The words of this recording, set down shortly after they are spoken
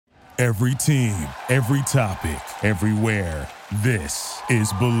Every team, every topic, everywhere. This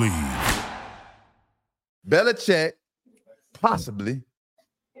is Believe. Belichick, possibly,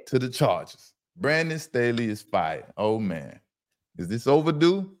 to the Chargers. Brandon Staley is fired. Oh, man. Is this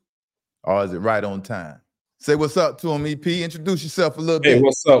overdue or is it right on time? Say what's up to him, EP. Introduce yourself a little bit. Hey,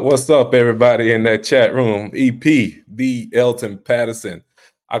 what's up? What's up, everybody in that chat room? EP, the Elton Patterson.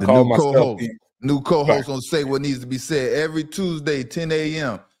 I the call new myself co-host. New co-host on Say What Needs to Be Said every Tuesday, 10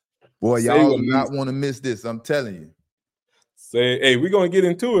 a.m. Boy, y'all do not want to miss this. I'm telling you. Hey, we're gonna get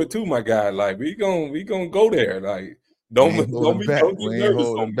into it too, my guy. Like we gonna go there. Like don't get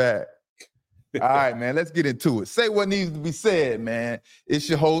nervous. Back. All right, man. Let's get into it. Say what needs to be said, man. It's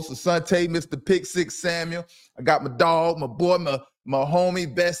your host, Asante, Mr. Pick Six Samuel. I got my dog, my boy, my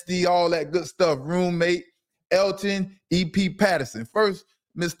homie, bestie, all that good stuff. Roommate, Elton, EP Patterson. First,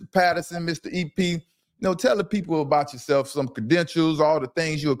 Mr. Patterson, Mr. EP. Tell the people about yourself, some credentials, all the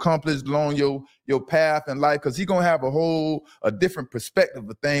things you accomplished along your path in life, because he's going to have a different perspective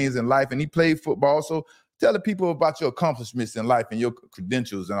of things in life, and he played football. So tell the people about your accomplishments in life and your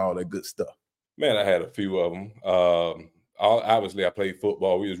credentials and all that good stuff. Man, I had a few of them. Obviously, I played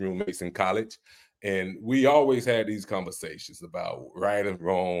football. We was roommates in college, and we always had these conversations about right and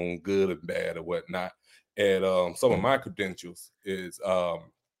wrong, good and bad, or whatnot. And some of my credentials is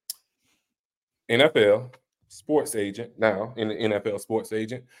NFL sports agent now, in the NFL sports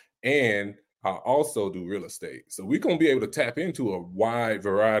agent, and I also do real estate. So we're going to be able to tap into a wide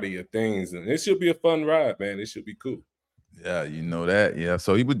variety of things, and it should be a fun ride, man. It should be cool. Yeah, you know that. Yeah,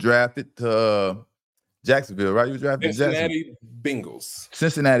 so he was drafted to Jacksonville, right? He was drafted to Cincinnati Bengals.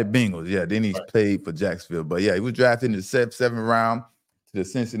 Cincinnati Bengals, yeah. Then he played for Jacksonville. But, yeah, he was drafted in the seventh round to the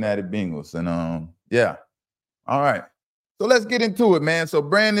Cincinnati Bengals. And, yeah. All right. So let's get into it, man. So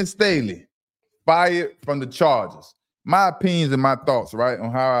Brandon Staley fired from the Chargers. My opinions and my thoughts, right,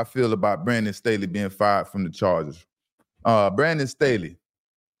 on how I feel about Brandon Staley being fired from the Chargers. Brandon Staley,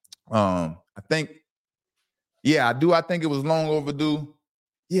 I think, yeah, I do. I think it was long overdue.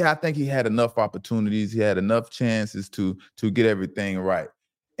 Yeah, I think he had enough opportunities. He had enough chances to get everything right.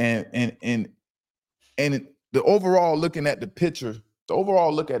 And the overall looking at the picture,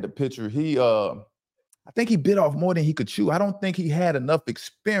 he I think he bit off more than he could chew. I don't think he had enough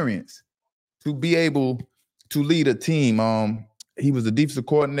experience to be able to lead a team. He was the defensive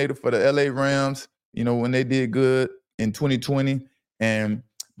coordinator for the LA Rams, when they did good in 2020.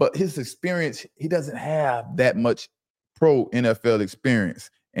 But his experience, he doesn't have that much pro NFL experience.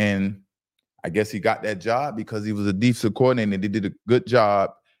 And I guess he got that job because he was a defensive coordinator and they did a good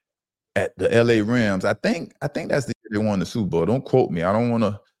job at the LA Rams. I think that's the year they won the Super Bowl. Don't quote me. I don't want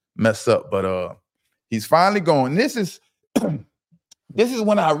to mess up, but he's finally going. This is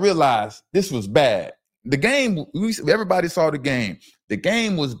when I realized this was bad. The game, everybody saw the game. The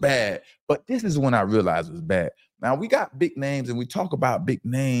game was bad, but this is when I realized it was bad. Now, we got big names, and we talk about big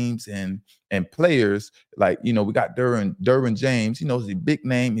names and players. Like, we got Derwin James. He's a big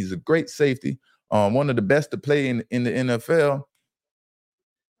name. He's a great safety, one of the best to play in the NFL.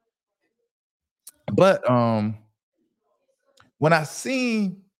 But when I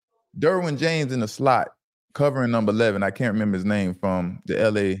seen Derwin James in the slot covering number 11, I can't remember his name, from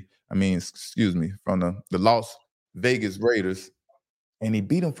the from the Las Vegas Raiders, and he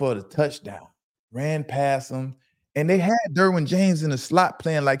beat him for the touchdown, ran past him, and they had Derwin James in the slot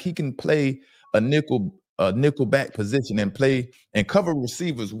playing like he can play a nickel back position and play and cover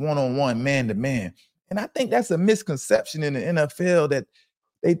receivers one-on-one, man-to-man. And I think that's a misconception in the NFL, that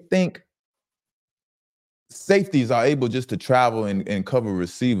they think safeties are able just to travel and cover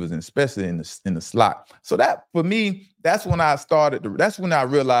receivers, and especially in the slot. So that, for me, that's when I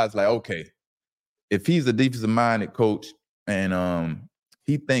realized, like, okay, if he's a defensive-minded coach and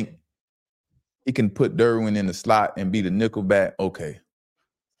he think he can put Derwin in the slot and be the nickel back, okay,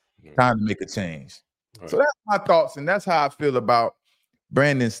 time to make a change. Right. So that's my thoughts, and that's how I feel about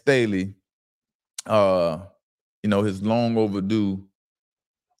Brandon Staley, his long overdue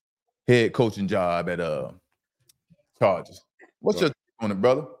head coaching job at Chargers. What's your take on it,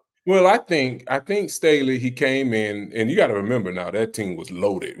 brother? Well, I think Staley, he came in, and you got to remember now, that team was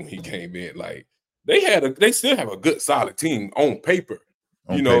loaded when he came in. Like, they still have a good, solid team on paper.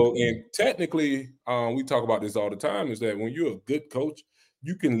 And technically, we talk about this all the time, is that when you're a good coach,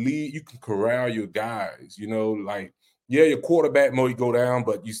 you can lead, you can corral your guys, your quarterback might go down,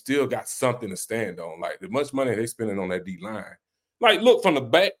 but you still got something to stand on. Like, the much money they're spending on that D-line. Like, look, from the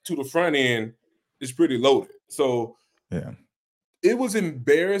back to the front end, it's pretty loaded. So, yeah, it was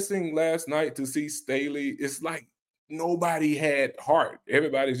embarrassing last night to see Staley. It's like nobody had heart.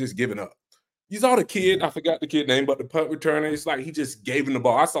 Everybody's just giving up. You saw the kid, I forgot the kid name, but the punt returner, it's like he just gave him the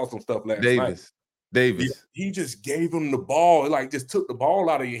ball. I saw some stuff last night. Davis. He just gave him the ball, like just took the ball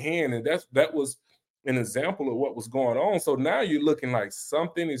out of your hand. And that was an example of what was going on. So now you're looking like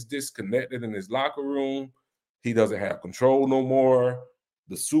something is disconnected in his locker room. He doesn't have control no more.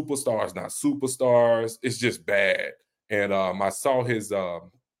 The superstars, not superstars. It's just bad. And I saw his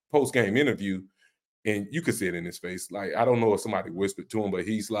post-game interview, and you could see it in his face. Like, I don't know if somebody whispered to him, but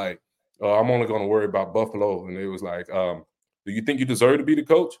he's like, I'm only going to worry about Buffalo. And it was like, do you think you deserve to be the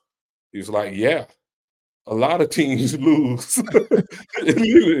coach? He was like, yeah. A lot of teams lose.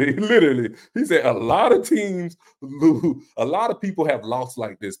 literally. He said a lot of teams lose. A lot of people have lost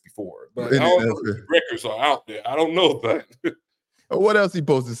like this before. But I don't know if the records are out there. I don't know that. What else he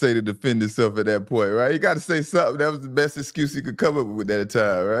supposed to say to defend himself at that point, right? He got to say something. That was the best excuse he could come up with at the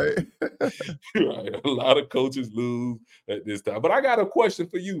time, right? Right. A lot of coaches lose at this time. But I got a question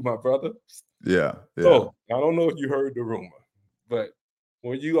for you, my brother. Yeah. So, I don't know if you heard the rumor, but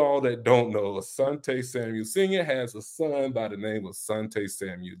for you all that don't know, Asante Samuel Sr. has a son by the name of Asante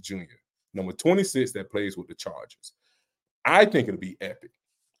Samuel Jr., number 26, that plays with the Chargers. I think it'll be epic.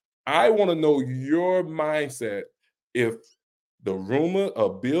 I want to know your mindset if the rumor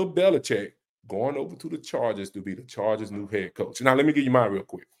of Bill Belichick going over to the Chargers to be the Chargers' new head coach. Now, let me give you mine real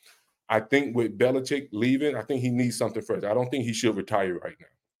quick. I think with Belichick leaving, I think he needs something fresh. I don't think he should retire right now.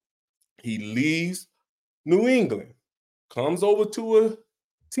 He leaves New England, comes over to a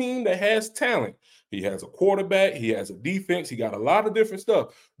team that has talent. He has a quarterback. He has a defense. He got a lot of different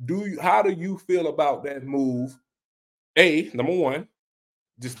stuff. How do you feel about that move? Number one,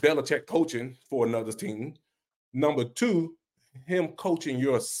 just Belichick coaching for another team. Number two, him coaching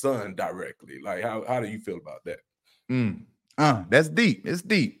your son directly. Like, how do you feel about that? That's deep. It's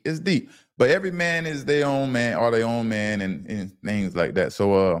deep. But every man is their own man, or their own man, and things like that.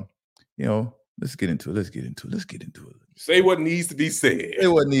 So, let's get into it. Say what needs to be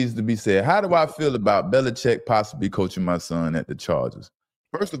said. How do I feel about Belichick possibly coaching my son at the Chargers?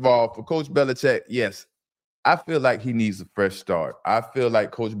 First of all, for Coach Belichick, yes, I feel like he needs a fresh start. I feel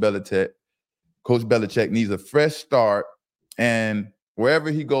like Coach Belichick needs a fresh start, and wherever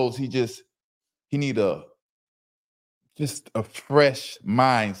he goes, he need a fresh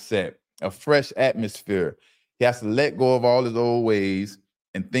mindset, a fresh atmosphere. He has to let go of all his old ways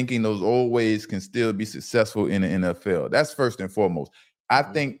and thinking those old ways can still be successful in the NFL. That's first and foremost. I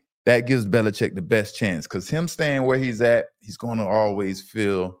think that gives Belichick the best chance because him staying where he's at, he's going to always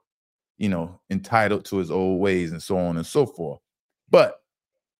feel, entitled to his old ways and so on and so forth. But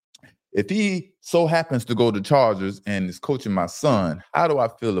if he so happens to go to Chargers and is coaching my son, how do I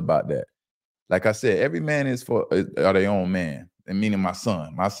feel about that? Like I said, every man are their own man, and meaning my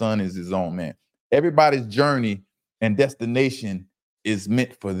son. My son is his own man. Everybody's journey and destination is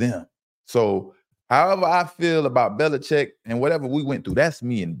meant for them. So however I feel about Belichick and whatever we went through, that's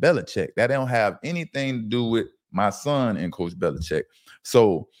me and Belichick. That don't have anything to do with my son and Coach Belichick.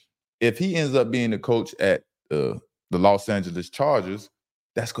 So if he ends up being the coach at the Los Angeles Chargers,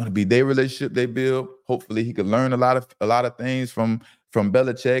 that's going to be their relationship they build. Hopefully he could learn a lot of things from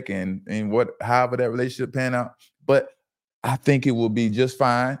Belichick and however that relationship pan out. But I think it will be just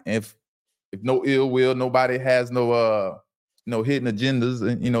fine. If no ill will, nobody has no hidden agendas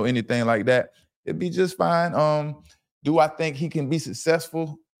and anything like that, it'd be just fine. Do I think he can be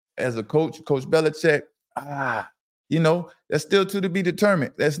successful as a coach, Coach Belichick? That's still to be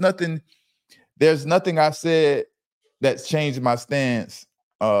determined. There's nothing I said that's changed my stance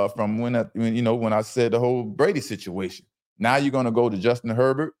from when I said the whole Brady situation. Now you're going to go to Justin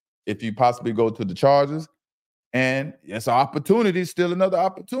Herbert if you possibly go to the Chargers, and it's an opportunity, still another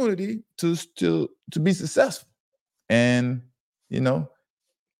opportunity to be successful, and to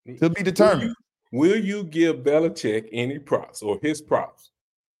be determined. Will you give Belichick any props or his props?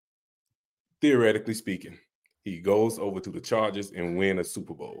 Theoretically speaking, he goes over to the Chargers and win a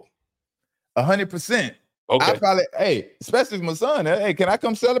Super Bowl. 100%. Okay. I probably, especially with my son. Hey, can I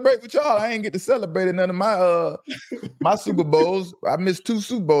come celebrate with y'all? I ain't get to celebrate at none of my my Super Bowls. I missed 2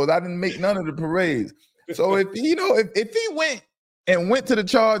 Super Bowls. I didn't make none of the parades. So if he went to the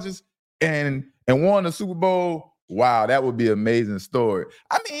Chargers and won the Super Bowl, wow, that would be an amazing story.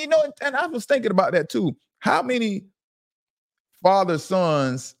 I mean, and I was thinking about that too. How many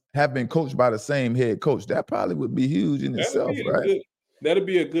father-sons have been coached by the same head coach? That probably would be huge in itself, right? That'll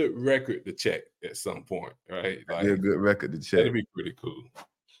be a good record to check at some point, right? Like, a good record to check. That'd be pretty cool.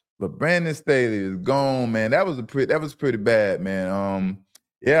 But Brandon Staley is gone, man. That was pretty bad, man.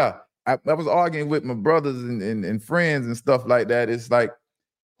 Yeah, I was arguing with my brothers and friends and stuff like that. It's like,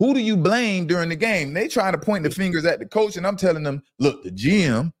 who do you blame during the game? They trying to point the fingers at the coach, and I'm telling them, look, the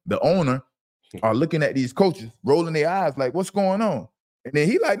GM, the owner, are looking at these coaches, rolling their eyes like, what's going on? And then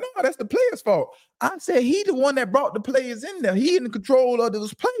he like, no, that's the players' fault. I said, he the one that brought the players in there. He in control of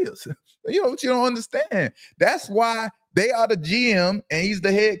those players. You know what you don't understand? That's why they are the GM and he's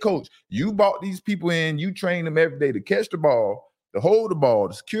the head coach. You brought these people in, you train them every day to catch the ball, to hold the ball,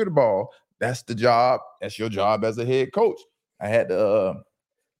 to secure the ball. That's the job. That's your job as a head coach. I had to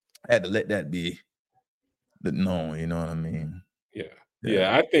let that be known, you know what I mean?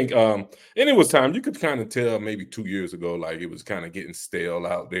 Yeah, I think and it was time. You could kind of tell maybe 2 years ago, like it was kind of getting stale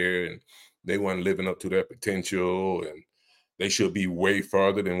out there and they weren't living up to their potential and they should be way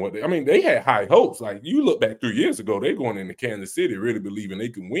further than what they had high hopes. Like you look back 3 years ago, they going into Kansas City really believing they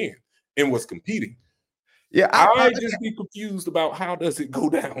can win and was competing. Yeah, I just be confused about how does it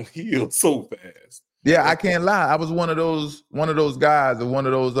go downhill so fast. Yeah, I can't lie. I was one of those guys or one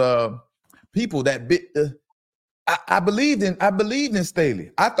of those people that bit the I believed in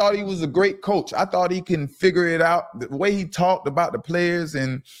Staley. I thought he was a great coach. I thought he can figure it out. The way he talked about the players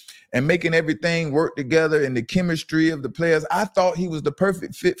and making everything work together and the chemistry of the players, I thought he was the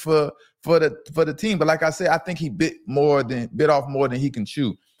perfect fit for the team. But like I said, I think he bit off more than he can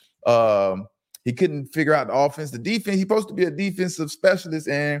chew. He couldn't figure out the offense. The defense, he's supposed to be a defensive specialist,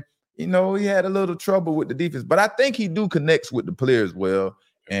 and he had a little trouble with the defense. But I think he do connects with the players well.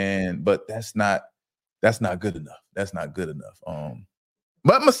 But that's not good enough. That's not good enough.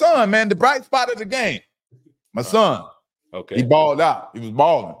 But my son, man, the bright spot of the game. My son. Okay. He balled out. He was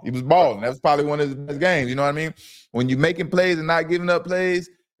balling. That was probably one of his best games. You know what I mean? When you're making plays and not giving up plays,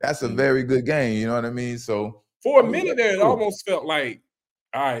 that's a very good game. You know what I mean? So for a minute there, it almost felt like,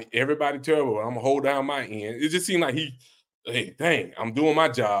 all right, everybody terrible. I'm gonna hold down my end. It just seemed like hey, dang, I'm doing my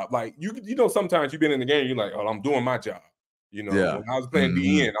job. Like sometimes you've been in the game, you're like, oh, I'm doing my job. When I was playing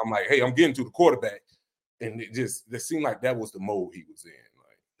DN, I'm like, hey, I'm getting to the quarterback. And it seemed like that was the mode he was in.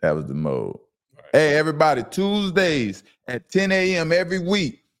 That was the mode. Right. Hey, everybody, Tuesdays at 10 a.m. every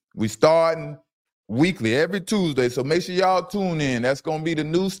week. We starting weekly every Tuesday. So make sure y'all tune in. That's going to be the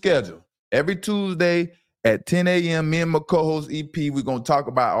new schedule. Every Tuesday at 10 a.m., me and my co-host EP, we're going to talk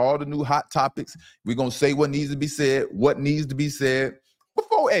about all the new hot topics. We're going to say what needs to be said, what needs to be said.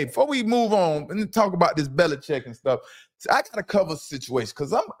 Before we move on and talk about this Belichick and stuff, I got to cover situations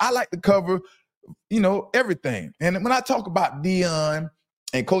because I like to cover everything. And when I talk about Dion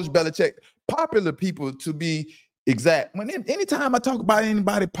and Coach Belichick, popular people to be exact, anytime I talk about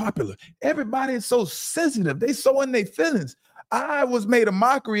anybody popular, everybody is so sensitive. They so in their feelings. I was made a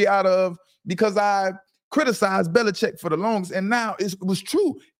mockery out of because I criticized Belichick for the longest, and now it was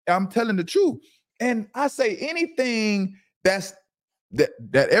true. I'm telling the truth. And I say anything that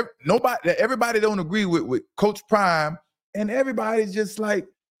everybody don't agree with Coach Prime, and everybody's just like,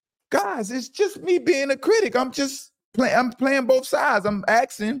 guys, it's just me being a critic. I'm playing both sides. I'm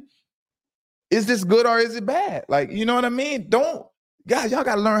asking, is this good or is it bad? Like, you know what I mean? Guys, y'all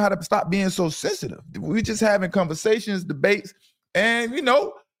got to learn how to stop being so sensitive. We just having conversations, debates. And,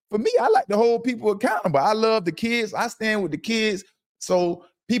 for me, I like to hold people accountable. I love the kids. I stand with the kids. So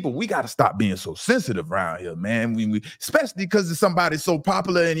people, we got to stop being so sensitive around here, man. We especially because somebody's so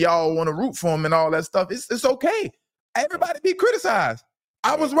popular and y'all want to root for them and all that stuff. It's okay. Everybody be criticized.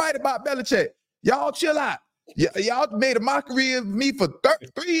 I was right about Belichick. Y'all chill out. Y'all made a mockery of me for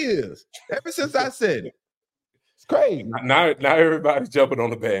 3 years. Ever since I said it. It's crazy. Now everybody's jumping on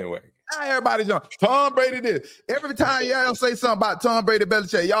the bandwagon. Now everybody's jumping. Tom Brady did. Every time y'all say something about Tom Brady,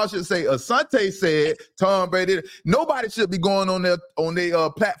 Belichick, y'all should say Asante said Tom Brady. Nobody should be going on their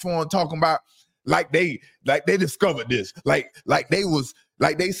platform talking about like they discovered this. Like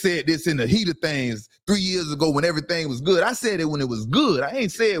they said this in the heat of things 3 years ago when everything was good. I said it when it was good. I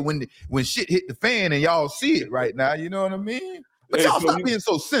ain't said when shit hit the fan and y'all see it right now. You know what I mean? But y'all stop being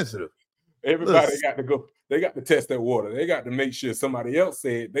so sensitive. Everybody got to go. They got to test that water. They got to make sure somebody else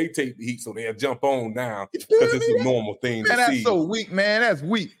said they take the heat so they'll jump on down because it's a normal thing to see. That's so weak, man. That's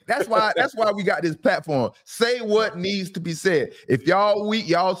weak. That's why we got this platform. Say what needs to be said. If y'all weak,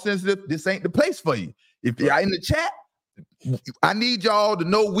 y'all sensitive, this ain't the place for you. If y'all in the chat, I need y'all to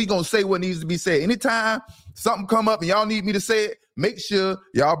know we gonna say what needs to be said. Anytime something come up and y'all need me to say it, make sure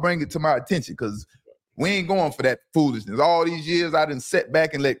y'all bring it to my attention because we ain't going for that foolishness. All these years I done sat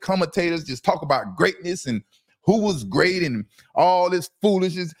back and let commentators just talk about greatness and who was great and all this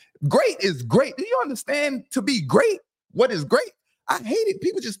foolishness. Great is great. Do you understand to be great? What is great? I hate it.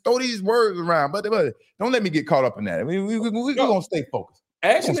 People just throw these words around, but don't let me get caught up in that. I mean, we're gonna stay focused.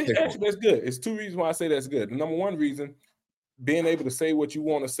 Actually, that's good. It's two reasons why I say that's good. The number one reason, being able to say what you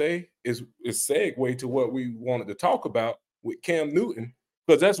want to say is segue to what we wanted to talk about with Cam Newton,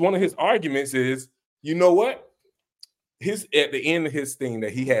 because that's one of his arguments is, you know what? at the end of his thing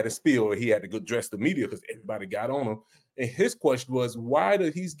that he had a spiel or he had to go address the media because everybody got on him. And his question was, why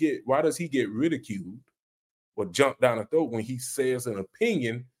does he get ridiculed or jumped down the throat when he says an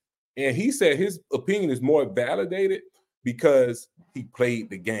opinion? And he said his opinion is more validated because he played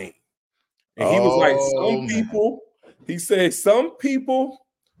the game. And he was like, he said some people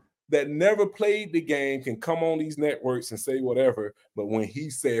that never played the game can come on these networks and say whatever, but when he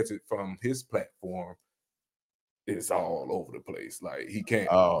says it from his platform, it's all over the place. Like he can't.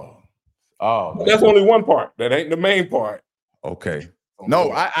 But that's only one part. That ain't the main part. Okay. No,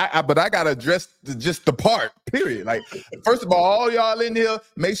 but I gotta address just the part, period. Like, first of all y'all in here,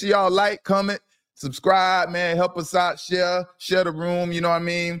 make sure y'all like, comment, subscribe, man. Help us out, share the room. You know what I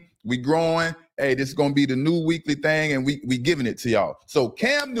mean? We growing. Hey, this is gonna be the new weekly thing, and we giving it to y'all. So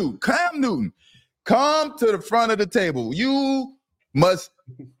Cam Newton, come to the front of the table.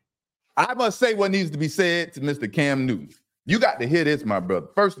 I must say what needs to be said to Mr. Cam Newton. You got to hear this, my brother.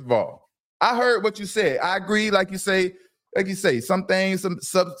 First of all, I heard what you said. I agree, like you say, some things,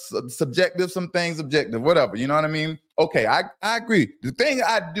 subjective, some things objective, whatever. You know what I mean? Okay, I agree. The thing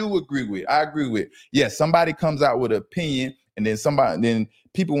I agree with. Yes, somebody comes out with an opinion, and then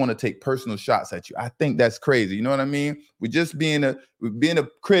people want to take personal shots at you. I think that's crazy. You know what I mean? We're just being a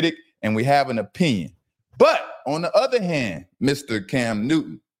critic, and we have an opinion. But on the other hand, Mr. Cam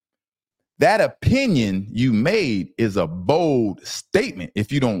Newton, that opinion you made is a bold statement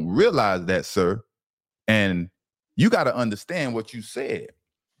if you don't realize that, sir. And you got to understand what you said.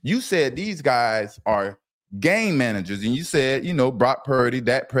 You said these guys are game managers, and you said, Brock Purdy,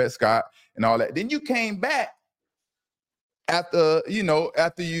 Dak Prescott, and all that. Then you came back after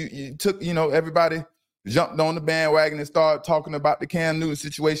you took, everybody jumped on the bandwagon and started talking about the Cam Newton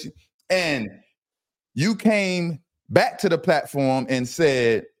situation. And you came back to the platform and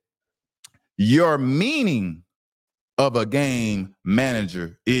said, your meaning of a game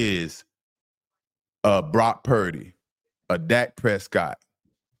manager is a Brock Purdy, a Dak Prescott,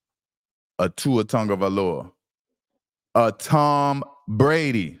 a Tua Tagovailoa, a Tom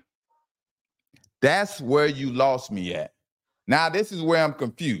Brady. That's where you lost me at. Now, this is where I'm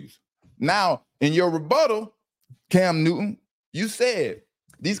confused. Now, in your rebuttal, Cam Newton, you said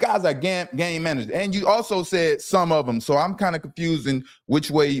these guys are game managers, and you also said some of them. So I'm kind of confused in which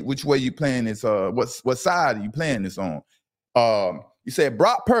way you playing this. What side are you playing this on? You said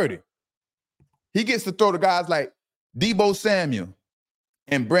Brock Purdy, he gets to throw to guys like Deebo Samuel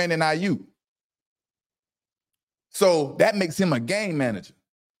and Brandon Ayuk. So that makes him a game manager.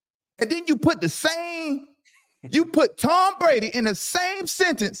 And then you put Tom Brady in the same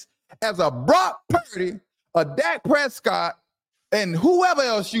sentence as a Brock Purdy, a Dak Prescott, and whoever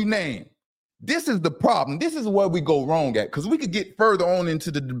else you name. This is the problem. This is where we go wrong at, because we could get further on into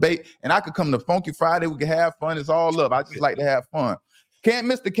the debate, and I could come to Funky Friday. We could have fun. It's all love. I just like to have fun.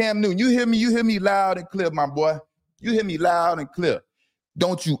 Mr. Cam Newton, you hear me loud and clear, my boy. You hear me loud and clear.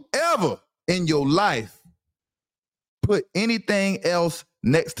 Don't you ever in your life put anything else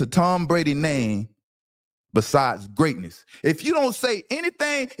next to Tom Brady's name besides greatness. If you don't say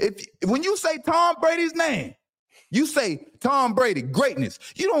anything, when you say Tom Brady's name, you say Tom Brady, greatness.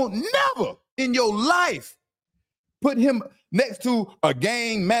 You don't never in your life put him next to a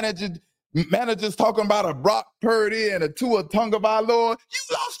game managers talking about a Brock Purdy and a Tua Tagovailoa. You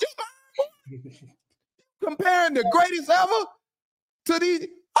lost your mind. Comparing the greatest ever to these.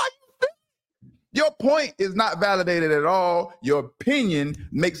 Your point is not validated at all. Your opinion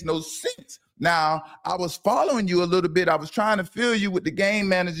makes no sense. Now, I was following you a little bit. I was trying to fill you with the game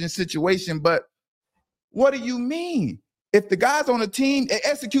managing situation, but what do you mean? If the guys on the team are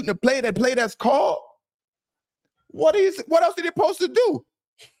executing the play that's called, what else are they supposed to do?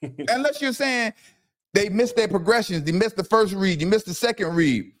 Unless you're saying they missed their progressions, they missed the first read, you missed the second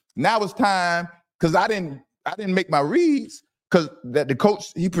read. Now it's time, because I didn't make my reads, because that the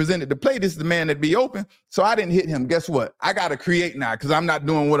coach, he presented the play. This is the man that be open. So I didn't hit him. Guess what? I got to create now, because I'm not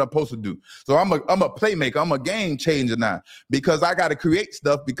doing what I'm supposed to do. So I'm a playmaker. I'm a game changer now, because I got to create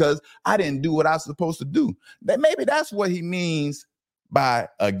stuff because I didn't do what I was supposed to do. Maybe that's what he means by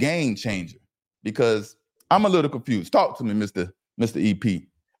a game changer, because I'm a little confused. Talk to me, Mr. EP.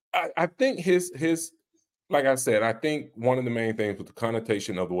 I think his like I said, I think one of the main things was the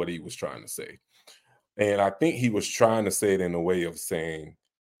connotation of what he was trying to say. And I think he was trying to say it in a way of saying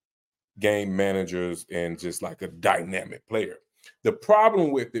game managers and just like a dynamic player. The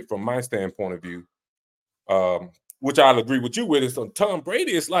problem with it, from my standpoint of view, which I'll agree with you with, is on Tom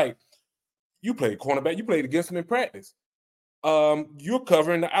Brady, it's like you played cornerback, you played against him in practice. you're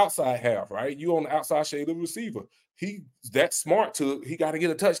covering the outside half, right? You on the outside shade of the receiver. He's that smart he got to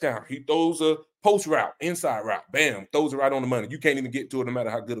get a touchdown. He throws a post route, inside route, bam, throws it right on the money. You can't even get to it no matter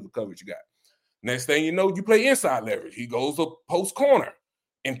how good of a coverage you got. Next thing you know, you play inside leverage. He goes a post corner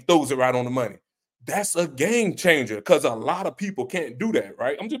and throws it right on the money. That's a game changer because a lot of people can't do that,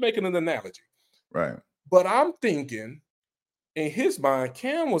 right? I'm just making an analogy. Right. But I'm thinking in his mind,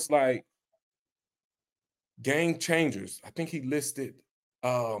 Cam was like game changers. I think he listed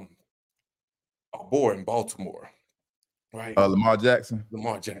a boy in Baltimore, right? Lamar Jackson.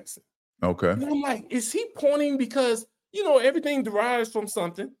 Lamar Jackson. Okay. And I'm like, is he pointing because, everything derives from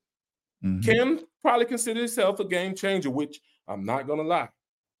something? Mm-hmm. Cam probably considered himself a game changer, which I'm not going to lie.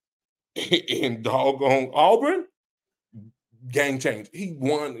 In doggone Auburn, game changer. He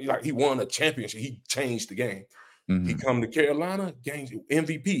won a championship. He changed the game. Mm-hmm. He come to Carolina,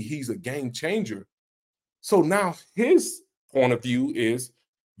 MVP. He's a game changer. So now his point of view is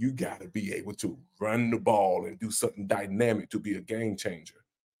you got to be able to run the ball and do something dynamic to be a game changer.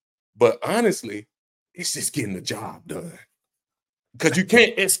 But honestly, it's just getting the job done. Because you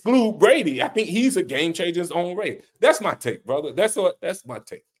can't exclude Brady. I think he's a game changer in his own way. That's my take, brother. That's my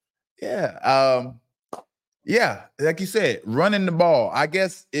take. Yeah. Yeah, like you said, running the ball. I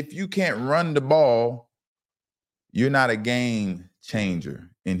guess if you can't run the ball, you're not a game changer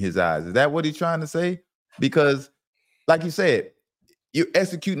in his eyes. Is that what he's trying to say? Because, like you said, you're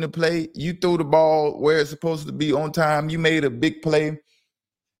executing the play. You threw the ball where it's supposed to be on time. You made a big play.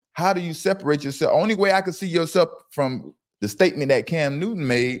 How do you separate yourself? Only way I could see yourself from the statement that Cam Newton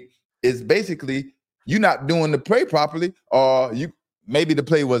made is basically you're not doing the play properly, or maybe the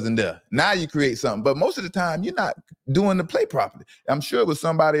play wasn't there. Now you create something. But most of the time, you're not doing the play properly. I'm sure it was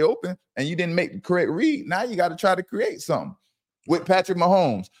somebody open and you didn't make the correct read. Now you got to try to create something. With Patrick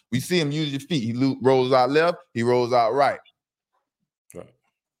Mahomes, we see him use his feet. He rolls out left, he rolls out right.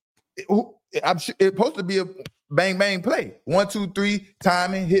 I'm sure it's supposed to be a bang, bang play. 1, 2, 3,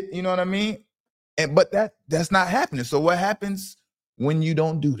 timing, hit, you know what I mean? But that's not happening. So what happens when you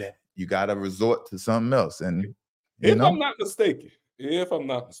don't do that? You got to resort to something else. And if I'm not mistaken,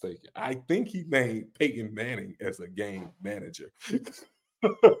 I think he named Peyton Manning as a game manager.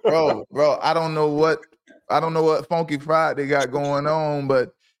 bro, I don't know what Funky Friday got going on,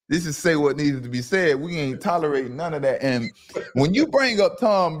 but this is say what needs to be said. We ain't tolerating none of that. And when you bring up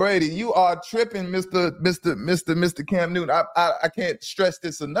Tom Brady, you are tripping, Mr. Cam Newton. I can't stress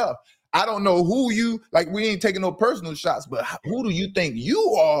this enough. I don't know who you like. We ain't taking no personal shots, but who do you think you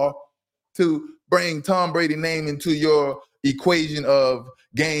are to bring Tom Brady's name into your equation of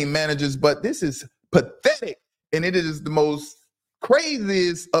game managers? But this is pathetic, and it is the most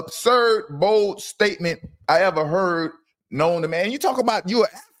craziest, absurd, bold statement I ever heard known to man. You talk about you're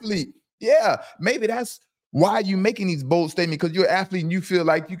an athlete. Yeah, maybe that's why you're making these bold statements, because you're an athlete and you feel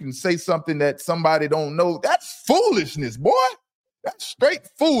like you can say something that somebody don't know. That's foolishness, boy. That's straight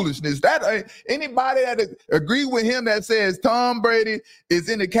foolishness. That anybody that agree with him that says Tom Brady is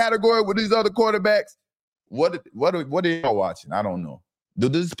in the category with these other quarterbacks, what are y'all watching? I don't know. Do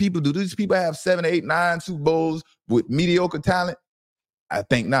these people have 7, 8, 9 Super Bowls with mediocre talent? I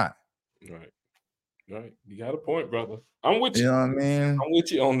think not. Right. You got a point, brother. I'm with you. You know what I mean? I'm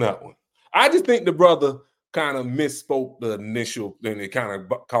with you on that one. I just think the brother kind of misspoke the initial, and it kind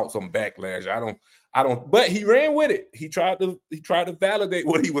of caught some backlash. I don't. But he ran with it. He tried to validate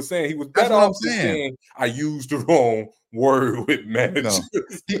what he was saying. He was better off saying I used the wrong word with manager.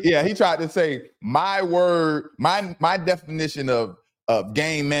 He tried to say my word, my definition of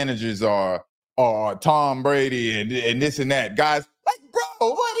game managers are Tom Brady and this and that. Guys, like,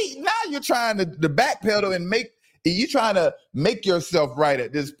 bro, now you're trying to backpedal and you're trying to make yourself right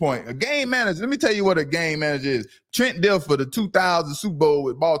at this point. A game manager, let me tell you what a game manager is. Trent Dilfer, the 2000 Super Bowl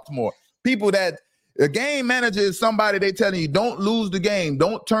with Baltimore. A game manager is somebody they telling you don't lose the game,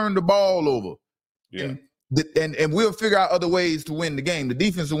 don't turn the ball over. Yeah. And we'll figure out other ways to win the game. The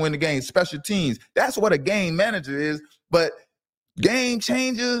defense will win the game, special teams. That's what a game manager is. But game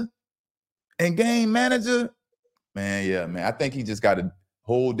changer and game manager, man, I think he just got a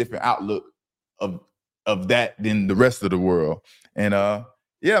whole different outlook of that than the rest of the world. And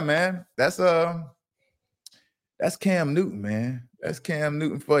man, that's Cam Newton, man. That's Cam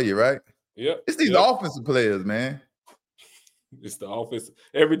Newton for you, right? Yeah. It's these offensive players, man. It's the offense.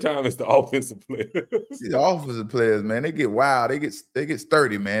 Every time it's the offensive players. These offensive players, man, they get wild. They get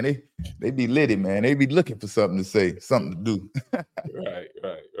sturdy, man. They be litty, man. They be looking for something to say, something to do. Right,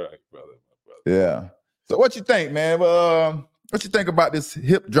 brother. Yeah. So what you think, man? What you think about this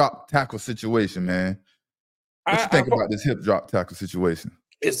hip drop tackle situation, man? What you think about this hip drop tackle situation?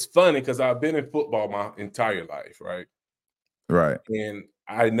 It's funny because I've been in football my entire life, right? Right. And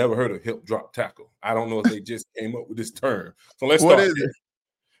I never heard of hip drop tackle. I don't know if they just came up with this term. So let's What start. is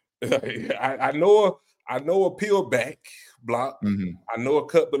it? I know a peel back block. Mm-hmm. I know a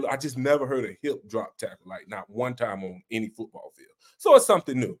cut, but I just never heard a hip drop tackle, like not one time on any football field. So it's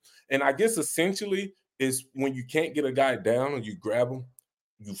something new. And I guess essentially is when you can't get a guy down and you grab him,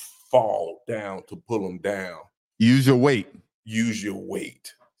 you fall down to pull him down. Use your weight. Use your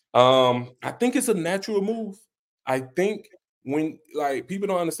weight. I think it's a natural move. I think when like people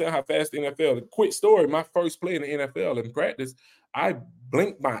don't understand how fast the NFL. A quick story: my first play in the NFL in practice, I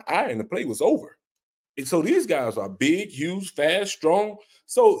blinked my eye and the play was over. And so these guys are big, huge, fast, strong.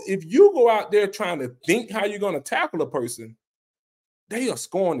 So if you go out there trying to think how you're going to tackle a person, they are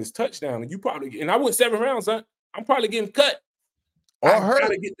scoring this touchdown, and you probably. And I went 7 rounds, huh? I'm probably getting cut. Or I hurt.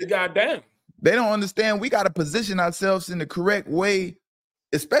 gotta get the guy down. They don't understand. We got to position ourselves in the correct way,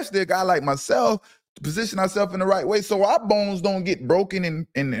 especially a guy like myself. To position ourselves in the right way so our bones don't get broken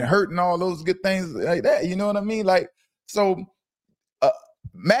and hurt and all those good things like that. You know what I mean? Like, so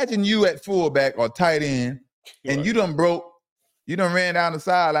imagine you at fullback or tight end and Right. you done ran down the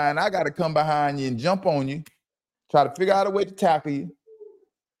sideline. I got to come behind you and jump on you, try to figure out a way to tackle you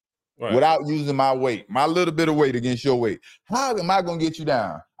without using my weight, my little bit of weight against your weight. How am I going to get you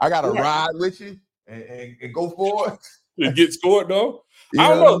down? I got to ride with you and go forward. It gets scored though. I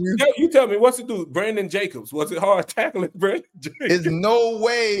don't know. You tell me, what's it do? Brandon Jacobs. Was it hard tackling Brandon Jacobs? There's no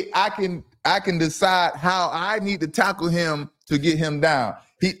way I can decide how I need to tackle him to get him down.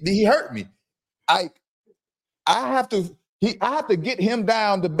 He hurt me. I have to get him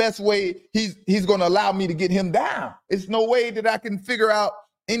down the best way he's going to allow me to get him down. It's no way that I can figure out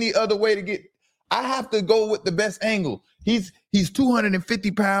any other way to get. I have to go with the best angle. He's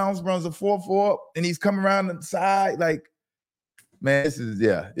 250 pounds, runs a 4.4, and he's coming around the side like. Man, this is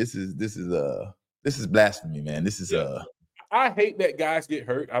blasphemy, man. This is I hate that guys get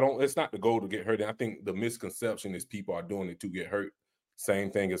hurt. It's not the goal to get hurt. I think the misconception is people are doing it to get hurt.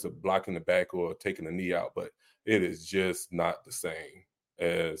 Same thing as a block in the back or taking a knee out, but it is just not the same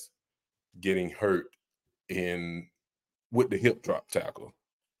as getting hurt with the hip drop tackle.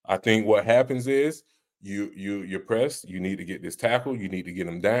 I think what happens is you're pressed, you need to get this tackle, you need to get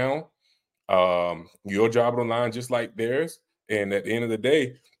him down. Your job on the line just like theirs. And at the end of the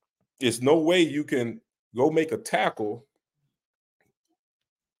day, it's no way you can go make a tackle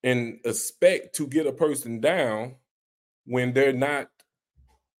and expect to get a person down when they're not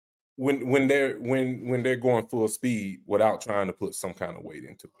when they're going full speed without trying to put some kind of weight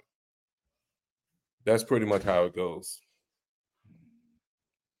into it. That's pretty much how it goes.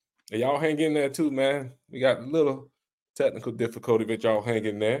 And y'all hang in there too, man. We got a little technical difficulty, but y'all hang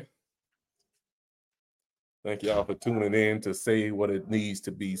in there. Thank y'all for tuning in to say what it needs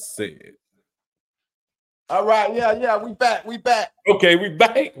to be said. All right, yeah, we back. Okay, we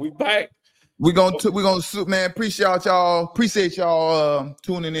back. We're gonna man. Appreciate y'all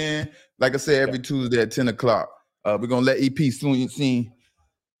tuning in. Like I said, every Tuesday at 10 o'clock. We're gonna let EP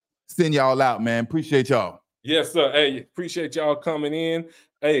send y'all out, man. Appreciate y'all. Yes, sir. Hey, appreciate y'all coming in.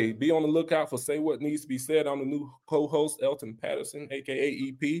 Hey, be on the lookout for Say What Needs to Be Said on the new co-host, Elton Patterson, a.k.a.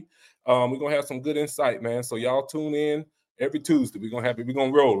 EP. We're going to have some good insight, man. So y'all tune in every Tuesday. We're going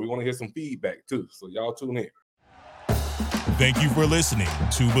to roll. We want to hear some feedback, too. So y'all tune in. Thank you for listening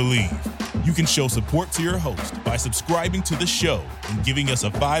to Believe. You can show support to your host by subscribing to the show and giving us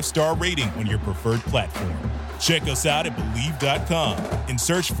a 5-star rating on your preferred platform. Check us out at Believe.com and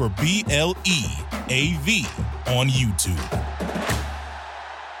search for BLEAV on YouTube.